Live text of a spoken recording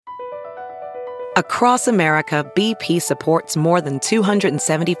Across America, BP supports more than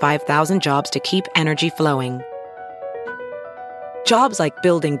 275,000 jobs to keep energy flowing. Jobs like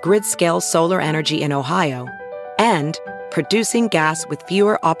building grid-scale solar energy in Ohio and producing gas with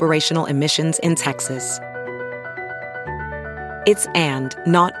fewer operational emissions in Texas. It's and,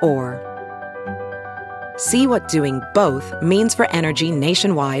 not or. See what doing both means for energy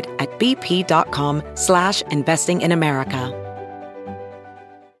nationwide at bp.com/investing in America.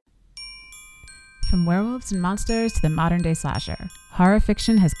 From werewolves and monsters to the modern-day slasher, horror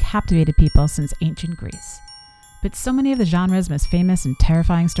fiction has captivated people since ancient Greece. But so many of the genre's most famous and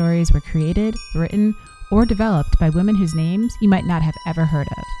terrifying stories were created, written, or developed by women whose names you might not have ever heard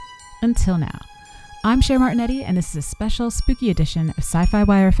of. Until now. I'm Cher Martinetti, and this is a special spooky edition of Sci-Fi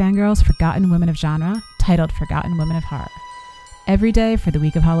Wire Fangirl's Forgotten Women of Genre, titled Forgotten Women of Horror. Every day for the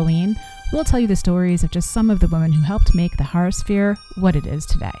week of Halloween, we'll tell you the stories of just some of the women who helped make the horror sphere what it is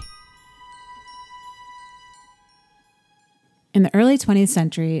today. In the early 20th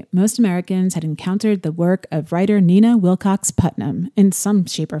century, most Americans had encountered the work of writer Nina Wilcox Putnam in some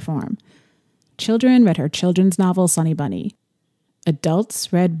shape or form. Children read her children's novel Sunny Bunny.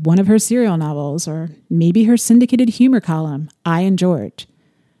 Adults read one of her serial novels, or maybe her syndicated humor column, I and George.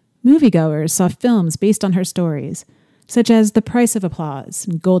 Moviegoers saw films based on her stories, such as The Price of Applause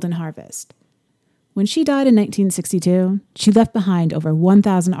and Golden Harvest. When she died in 1962, she left behind over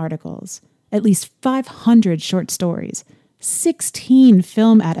 1,000 articles, at least 500 short stories, 16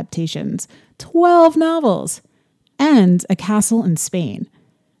 film adaptations, 12 novels, and a castle in Spain.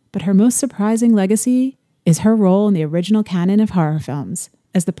 But her most surprising legacy is her role in the original canon of horror films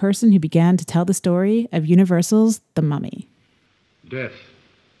as the person who began to tell the story of Universal's The Mummy. Death,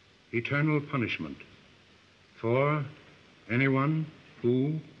 eternal punishment for anyone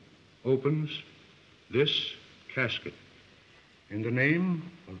who opens this casket in the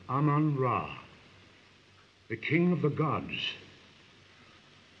name of Amun-Ra, the king of the gods.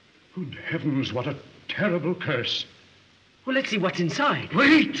 Good heavens, what a terrible curse. Well, let's see what's inside.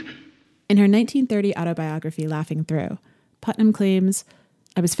 Wait! In her 1930 autobiography, Laughing Through, Putnam claims,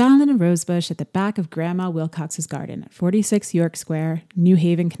 I was found in a rosebush at the back of Grandma Wilcox's garden at 46 York Square, New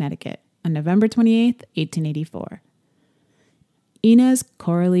Haven, Connecticut, on November 28, 1884. Inez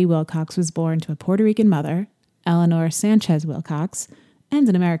Coralie Wilcox was born to a Puerto Rican mother, Eleanor Sanchez Wilcox, and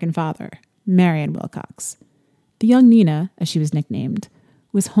an American father, Marion Wilcox. The young Nina, as she was nicknamed,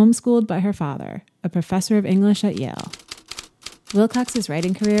 was homeschooled by her father, a professor of English at Yale. Wilcox's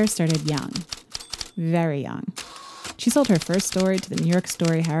writing career started young, very young. She sold her first story to the New York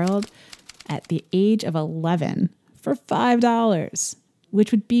Story Herald at the age of 11 for $5,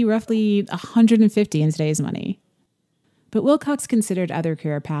 which would be roughly $150 in today's money. But Wilcox considered other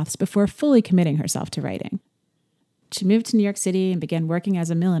career paths before fully committing herself to writing. She moved to New York City and began working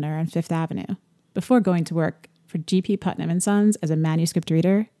as a milliner on Fifth Avenue, before going to work for G.P. Putnam & Sons as a manuscript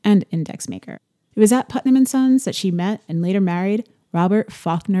reader and index maker. It was at Putnam & Sons that she met and later married Robert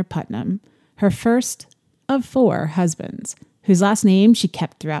Faulkner Putnam, her first of 4 husbands, whose last name she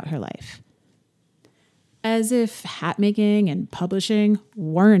kept throughout her life. As if hat making and publishing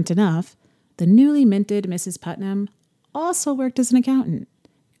weren't enough, the newly minted Mrs. Putnam also worked as an accountant,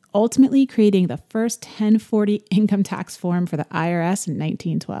 ultimately creating the first 1040 income tax form for the IRS in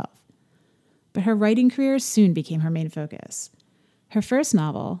 1912. But her writing career soon became her main focus. Her first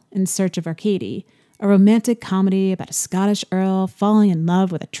novel, In Search of Arcady, a romantic comedy about a Scottish earl falling in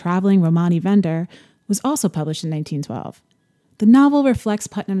love with a traveling Romani vendor, was also published in 1912. The novel reflects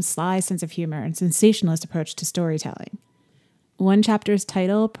Putnam's sly sense of humor and sensationalist approach to storytelling. One chapter's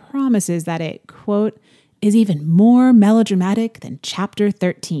title promises that it, quote, is even more melodramatic than Chapter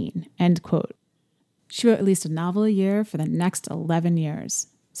 13, end quote. She wrote at least a novel a year for the next 11 years,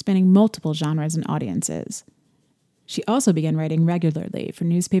 spanning multiple genres and audiences. She also began writing regularly for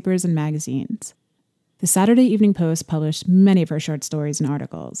newspapers and magazines. The Saturday Evening Post published many of her short stories and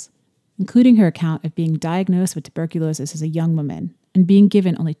articles, including her account of being diagnosed with tuberculosis as a young woman and being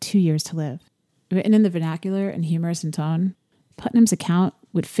given only 2 years to live. Written in the vernacular and humorous in tone, Putnam's account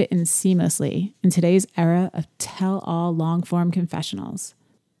would fit in seamlessly in today's era of tell-all long-form confessionals.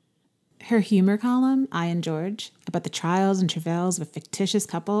 Her humor column, I and George, about the trials and travails of a fictitious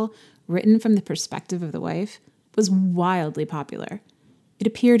couple written from the perspective of the wife, was wildly popular. It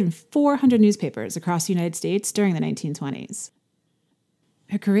appeared in 400 newspapers across the United States during the 1920s.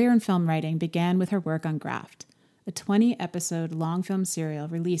 Her career in film writing began with her work on Graft, a 20-episode long film serial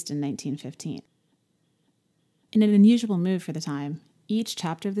released in 1915. In an unusual move for the time, each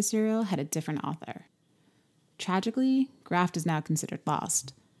chapter of the serial had a different author. Tragically, Graft is now considered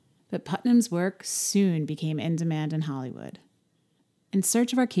lost, but Putnam's work soon became in demand in Hollywood. In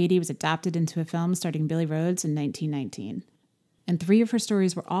Search of Arcady was adapted into a film starring Billy Rhodes in 1919. And 3 of her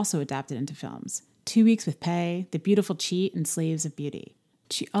stories were also adapted into films: 2 Weeks with Pay, The Beautiful Cheat, and Slaves of Beauty.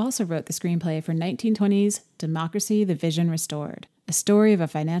 She also wrote the screenplay for 1920's Democracy, The Vision Restored, a story of a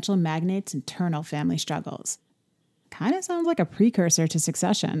financial magnate's internal family struggles. Kind of sounds like a precursor to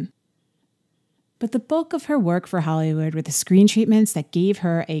Succession. But the bulk of her work for Hollywood were the screen treatments that gave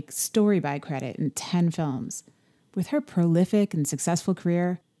her a story by credit in 10 films. With her prolific and successful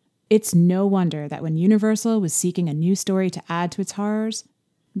career, it's no wonder that when Universal was seeking a new story to add to its horrors,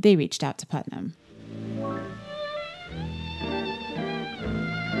 they reached out to Putnam.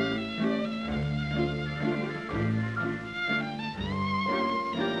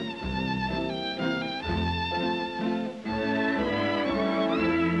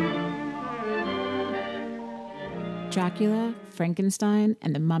 Dracula, Frankenstein,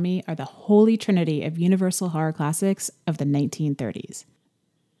 and The Mummy are the holy trinity of Universal horror classics of the 1930s.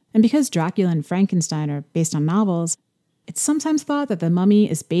 And because Dracula and Frankenstein are based on novels, it's sometimes thought that The Mummy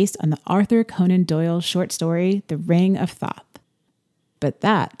is based on the Arthur Conan Doyle short story, The Ring of Thoth. But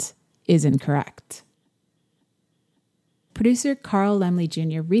that is incorrect. Producer Carl Laemmle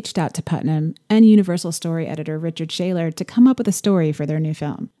Jr. reached out to Putnam and Universal story editor Richard Shaler to come up with a story for their new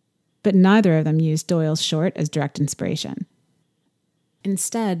film. But neither of them used Doyle's short as direct inspiration.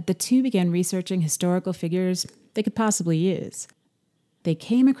 Instead, the two began researching historical figures they could possibly use. They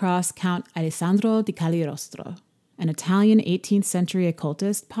came across Count Alessandro di Cagliostro, an Italian 18th century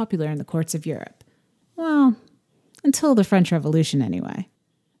occultist popular in the courts of Europe. Well, until the French Revolution anyway.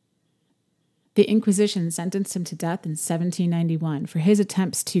 The Inquisition sentenced him to death in 1791 for his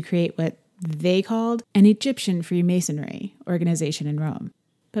attempts to create what they called an Egyptian Freemasonry organization in Rome.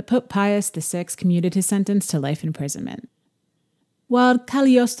 But Pope Pius VI commuted his sentence to life imprisonment. While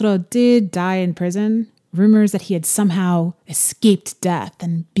Cagliostro did die in prison, rumors that he had somehow escaped death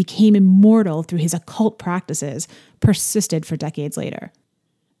and became immortal through his occult practices persisted for decades later.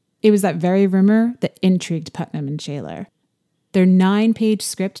 It was that very rumor that intrigued Putnam and Shaler. Their 9-page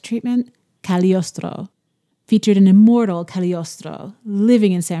script treatment, Cagliostro, featured an immortal Cagliostro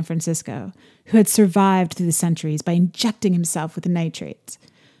living in San Francisco who had survived through the centuries by injecting himself with nitrates.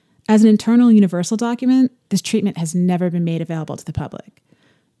 As an internal Universal document, this treatment has never been made available to the public.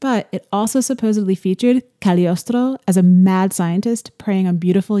 But it also supposedly featured Cagliostro as a mad scientist preying on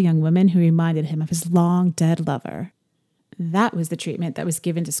beautiful young women who reminded him of his long-dead lover. That was the treatment that was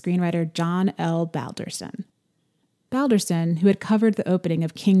given to screenwriter John L. Balderston. Balderston, who had covered the opening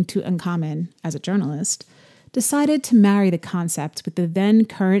of King Tutankhamun as a journalist, decided to marry the concept with the then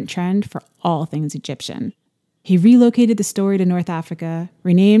current trend for all things Egyptian. He relocated the story to North Africa,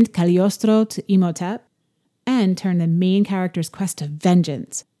 renamed Cagliostro to Imhotep, and turned the main character's quest of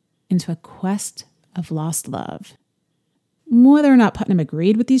vengeance into a quest of lost love. Whether or not Putnam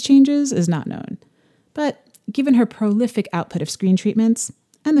agreed with these changes is not known, but given her prolific output of screen treatments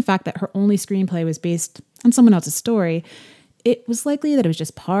and the fact that her only screenplay was based on someone else's story, it was likely that it was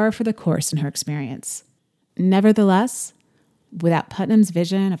just par for the course in her experience. Nevertheless, without Putnam's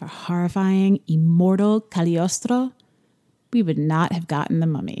vision of a horrifying, immortal Cagliostro, we would not have gotten The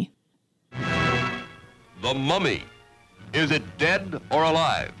Mummy. The Mummy. Is it dead or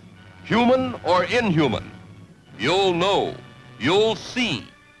alive? Human or inhuman? You'll know. You'll see.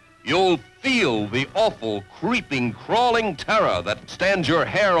 You'll feel the awful, creeping, crawling terror that stands your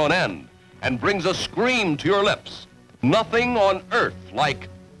hair on end and brings a scream to your lips. Nothing on earth like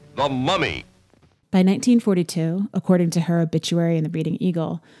The Mummy. By 1942, according to her obituary in the Reading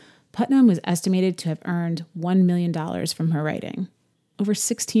Eagle, Putnam was estimated to have earned $1 million from her writing, over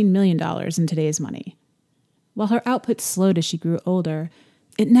 $16 million in today's money. While her output slowed as she grew older,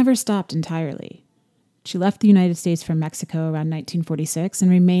 it never stopped entirely. She left the United States from Mexico around 1946 and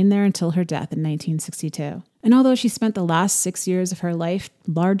remained there until her death in 1962. And although she spent the last 6 years of her life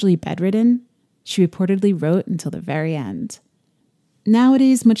largely bedridden, she reportedly wrote until the very end.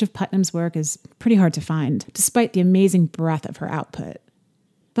 Nowadays, much of Putnam's work is pretty hard to find, despite the amazing breadth of her output.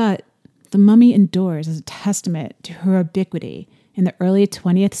 But The Mummy endures as a testament to her ubiquity in the early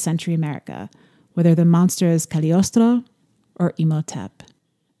 20th century America, whether the monster is Cagliostro or Imhotep.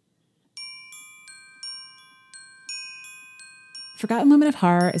 Forgotten Women of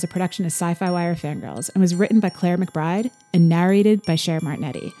Horror is a production of Sci-Fi Wire Fangirls and was written by Claire McBride and narrated by Cher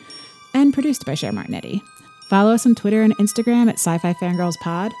Martinetti, and produced by Cher Martinetti. Follow us on Twitter and Instagram at Sci-Fi Fangirls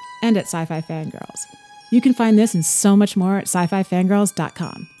Pod and at Sci-Fi Fangirls. You can find this and so much more at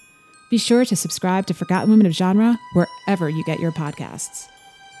sci-fifangirls.com. Be sure to subscribe to Forgotten Women of Genre wherever you get your podcasts.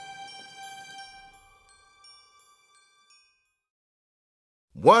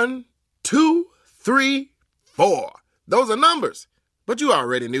 One, two, three, four. Those are numbers. But you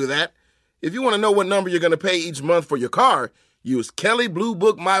already knew that. If you want to know what number you're going to pay each month for your car, use Kelly Blue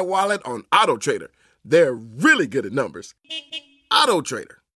Book My Wallet on Auto Trader. They're really good at numbers. Auto Trader.